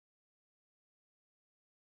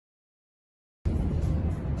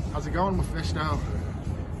How's it going, Mephisto?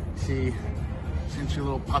 See, since your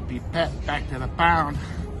little puppy pet back to the pound.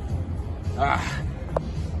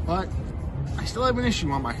 But I still have an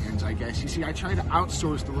issue on my hands, I guess. You see, I tried to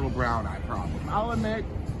outsource the little brown eye problem. I'll admit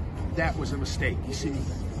that was a mistake. You see,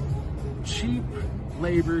 cheap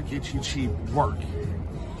labor gets you cheap work.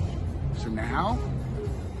 So now,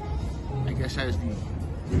 I guess as the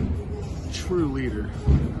true leader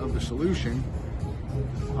of the solution,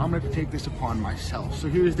 I'm going to take this upon myself. So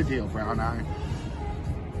here's the deal, Brown Eye.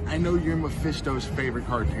 I know you're Mephisto's favorite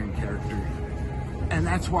cartoon character. And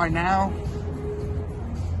that's why now,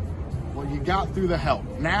 well, you got through the help.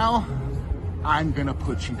 Now, I'm going to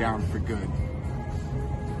put you down for good.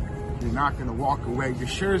 You're not going to walk away. You're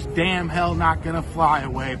sure as damn hell not going to fly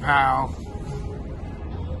away, pal.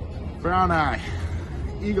 Brown Eye,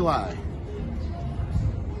 EagleEye.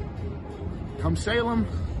 Come Salem,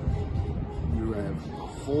 you have a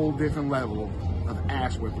whole different level of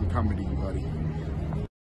ass whipping coming to you, buddy.